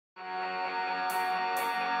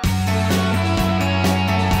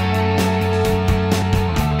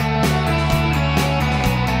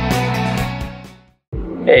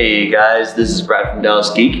Hey guys, this is Brad from Dallas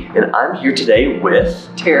Geek, and I'm here today with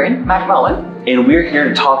Terry McMullin. And we're here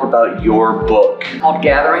to talk about your book Called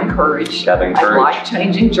Gathering Courage, Gathering a Courage.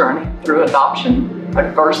 life-changing journey through adoption,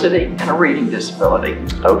 adversity, and a reading disability.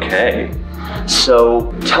 Okay,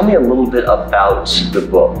 so tell me a little bit about the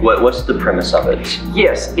book. What's the premise of it?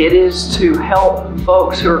 Yes, it is to help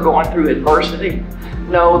folks who are going through adversity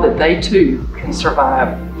know that they too can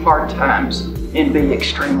survive hard times and be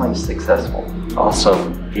extremely successful.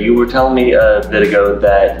 Awesome. You were telling me a bit ago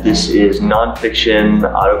that this is nonfiction,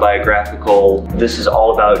 autobiographical. This is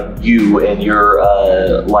all about you and your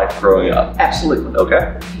life growing up. Absolutely.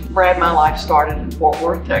 Okay. Brad, my life started in Fort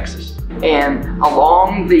Worth, Texas. And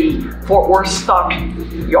along the Fort Worth stock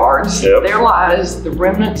yards, there lies the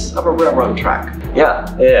remnants of a railroad track.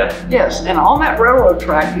 Yeah. Yes, and on that railroad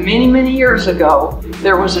track, many years ago,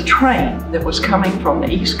 there was a train that was coming from the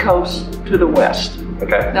East Coast to the West.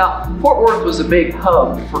 Okay. Now, Fort Worth was a big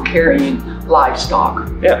hub for carrying livestock,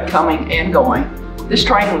 coming and going. This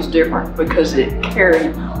train was different because it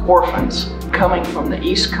carried orphans coming from the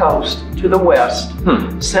East Coast to the West,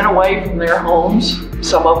 sent away from their homes.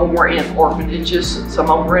 Some of them were in orphanages, and some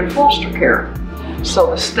of them were in foster care. So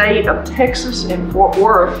the state of Texas and Fort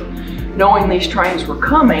Worth, knowing these trains were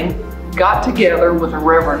coming, got together with a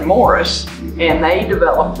Reverend Morris, and they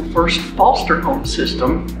developed the first foster home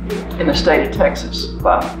system in the state of Texas.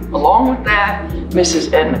 But along with that,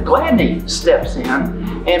 Mrs. Edna Gladney steps in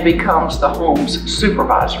and becomes the home's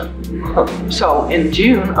supervisor. So in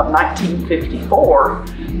June of 1954,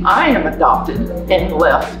 I am adopted and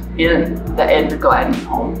left in the Edna Gladney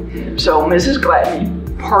home. So Mrs.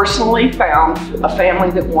 Gladney personally found a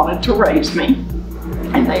family that wanted to raise me,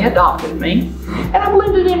 and they adopted me, and I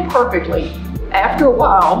blended in perfectly. After a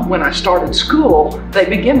while, when I started school, they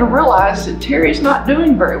began to realize that Terry's not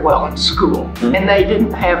doing very well in school, and they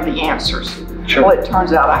didn't have the answers. Sure. Well, it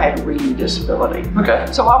turns out I had a reading disability. Okay.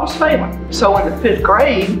 So I was failing. So in the 5th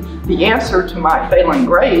grade, the answer to my failing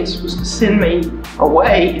grades was to send me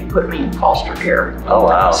away and put me in foster care. Oh,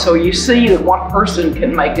 wow. So you see that one person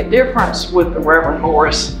can make a difference with the Reverend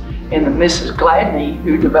Morris and the Mrs. Gladney,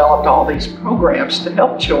 who developed all these programs to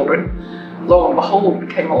help children. Lo and behold, it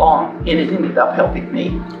came along and it ended up helping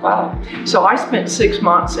me. Wow. So I spent 6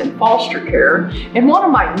 months in foster care, and one of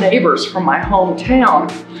my neighbors from my hometown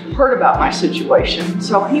heard about my situation,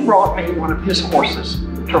 so he brought me one of his horses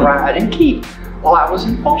to ride and keep while I was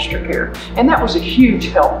in foster care. And that was a huge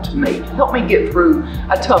help to me. It helped me get through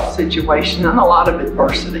a tough situation and a lot of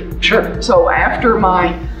adversity. Sure. So after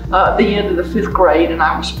the end of the 5th grade and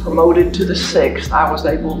I was promoted to the 6th, I was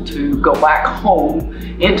able to go back home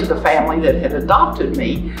into the family that had adopted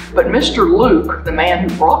me. But Mr. Luke, the man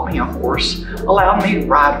who brought me a horse, allowed me to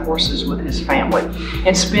ride horses with his family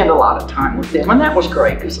and spend a lot of time with them. And that was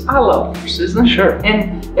great because I love horses.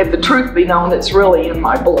 And if the truth be known, it's really in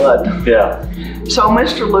my blood. Yeah. So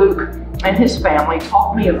Mr. Luke and his family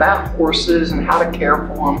taught me about horses and how to care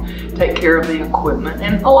for them, take care of the equipment,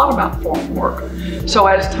 and a lot about farm work. So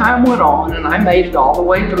as time went on and I made it all the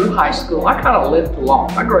way through high school, I kind of lived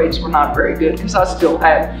along. My grades were not very good because I still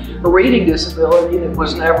had a reading disability that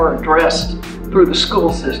was never addressed through the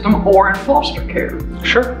school system or in foster care.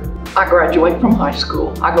 Sure. I graduate from high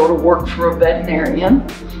school. I go to work for a veterinarian,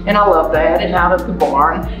 and I love that. And out at the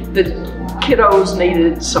barn, the kiddos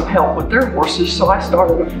needed some help with their horses, so I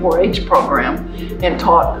started a 4-H program and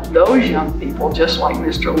taught those young people, just like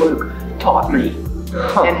Mr. Luke taught me,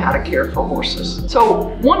 and how to care for horses.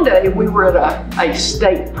 So one day we were at a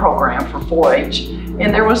state program for 4-H,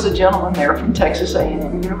 and there was a gentleman there from Texas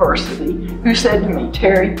A&M University who said to me,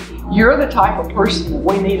 "Terry, you're the type of person that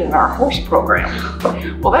we need in our horse program."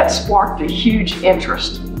 Well, that sparked a huge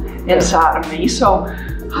interest inside of me, so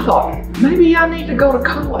I thought, maybe I need to go to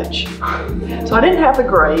college. So I didn't have the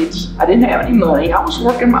grades, I didn't have any money, I was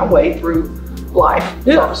working my way through life,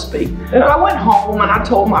 so to speak. But I went home and I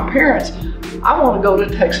told my parents, I want to go to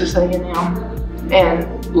Texas A&M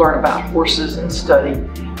and learn about horses and study.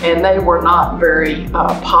 And they were not very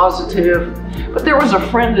positive. But there was a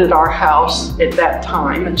friend at our house at that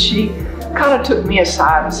time, and she kind of took me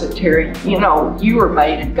aside and said, "Terry, you know, you were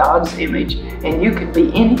made in God's image and you can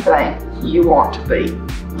be anything you want to be."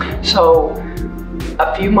 So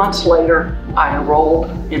a few months later, I enrolled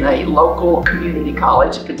in a local community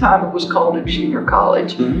college. At the time it was called a junior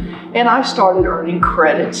college. And I started earning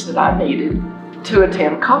credits that I needed to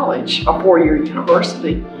attend college, a 4-year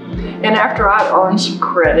university. And after I'd earned some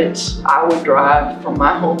credits, I would drive from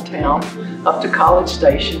my hometown up to College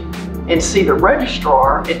Station and see the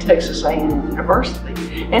registrar at Texas A&M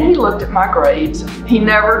University. And he looked at my grades. He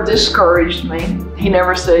never discouraged me. He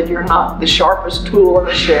never said, "You're not the sharpest tool in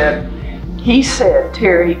the shed. He said,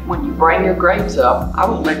 Terry, when you bring your grades up, I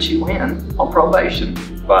will let you in on probation.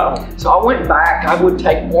 Wow. So I went back. I would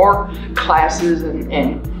take more classes and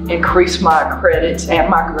increase my credits and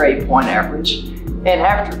my grade point average. And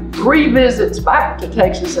after 3 visits back to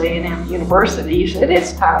Texas A&M University, he said,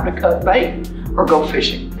 it's time to cut bait or go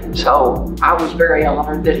fishing. So I was very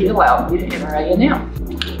honored that he allowed me to enter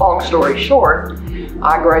A&M. Long story short,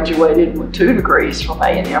 I graduated with 2 degrees from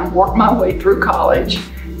A&M, worked my way through college,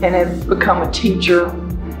 and have become a teacher.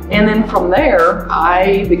 And then from there,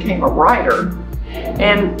 I became a writer.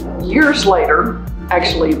 And years later,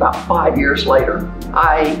 actually about 5 years later,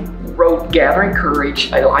 I wrote Gathering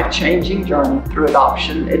Courage, a life-changing journey through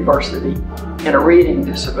adoption, adversity, and a reading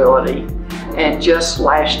disability. And just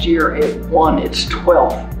last year, it won its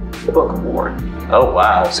 12th book award. Oh,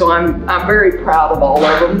 wow. So I'm very proud of all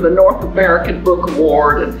of them. The North American Book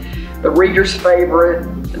Award, and the Reader's Favorite,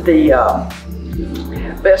 the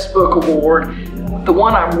Best Book Award. The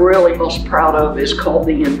one I'm really most proud of is called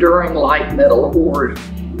the Enduring Light Medal Award.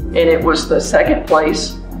 And it was the 2nd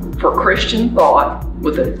place for Christian thought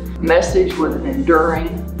with a message with an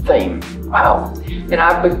enduring theme. Wow. And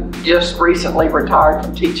I've just recently retired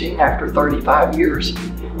from teaching after 35 years.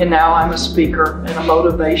 And now I'm a speaker and a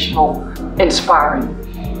motivational, inspiring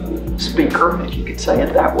speaker, if you could say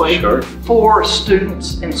it that way, sure, for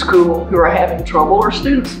students in school who are having trouble, or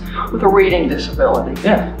students with a reading disability.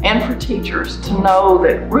 Yeah. And for teachers to know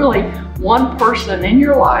that really one person in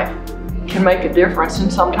your life can make a difference,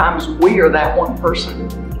 and sometimes we are that one person.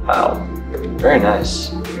 Wow. Very nice.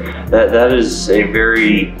 That is a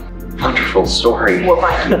very wonderful story. Well,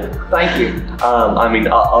 thank you. Thank you. I mean,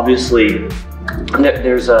 obviously,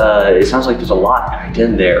 it sounds like there's a lot packed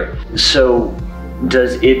in there. So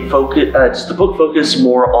does the book focus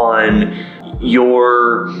more on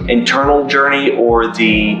your internal journey, or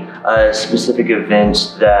the specific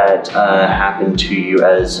events that happened to you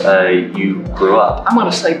as you grew up? I'm going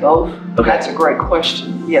to say both. Okay. That's a great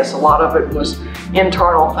question. Yes, a lot of it was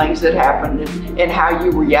internal things that happened, and how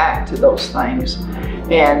you react to those things.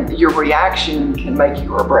 And your reaction can make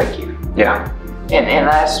you or break you. Yeah. And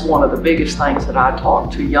that's one of the biggest things that I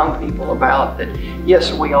talk to young people about, that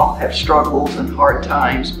yes, we all have struggles and hard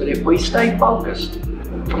times, but if we stay focused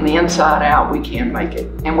from the inside out, we can make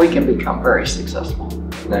it, and we can become very successful.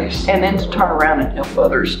 Nice. And then to turn around and help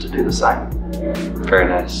others to do the same. Very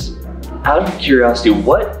nice. Out of curiosity,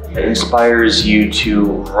 what inspires you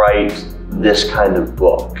to write this kind of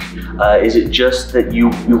book? Is it just that you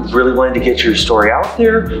really wanted to get your story out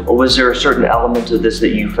there, or was there a certain element of this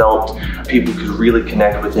that you felt people could really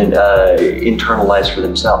connect with and internalize for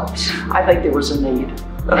themselves? I think there was a need.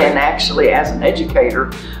 Okay. And actually, as an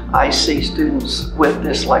educator, I see students with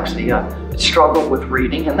dyslexia struggle with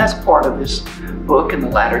reading, and that's part of this book in the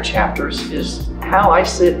latter chapters, is how I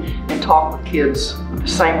sit and talk with kids with the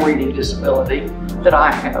same reading disability that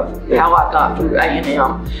I have, how I got through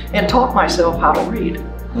A&M, and taught myself how to read.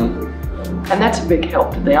 And that's a big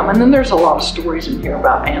help to them. And then there's a lot of stories in here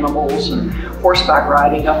about animals and horseback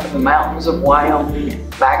riding up in the mountains of Wyoming,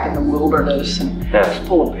 and back in the wilderness, and it's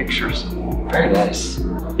full of pictures. Very nice.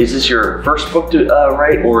 Is this your first book to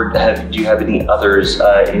write, or do you have any others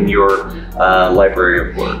in your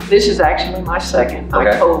library of work? This is actually my second. Okay.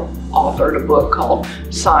 I co-authored a book called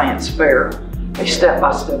Science Fair, a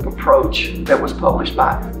step-by-step approach that was published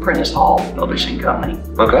by Prentice Hall Publishing Company.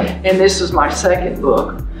 Okay. And this is my second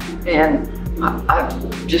book, and I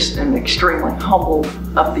just am extremely humbled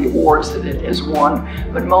of the awards that it has won,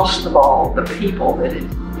 but most of all, the people that it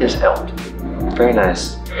has helped. Very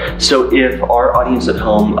nice. So if our audience at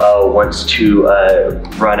home wants to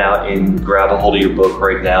run out and grab a hold of your book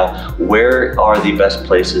right now, where are the best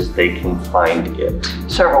places they can find it?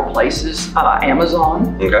 Several places.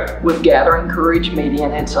 Amazon, Okay. with Gathering Courage Media,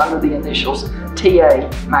 and it's under the initials T.A.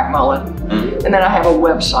 McMullin. Mm-hmm. And then I have a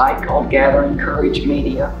website called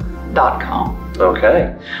gatheringcouragemedia.com.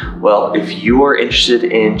 Okay. Well, if you are interested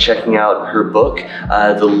in checking out her book,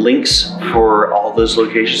 the links for all those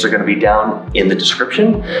locations are going to be down in the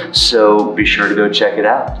description, so be sure to go check it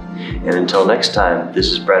out. And until next time,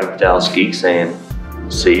 this is Brad with Dallas Geek saying,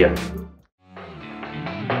 see ya.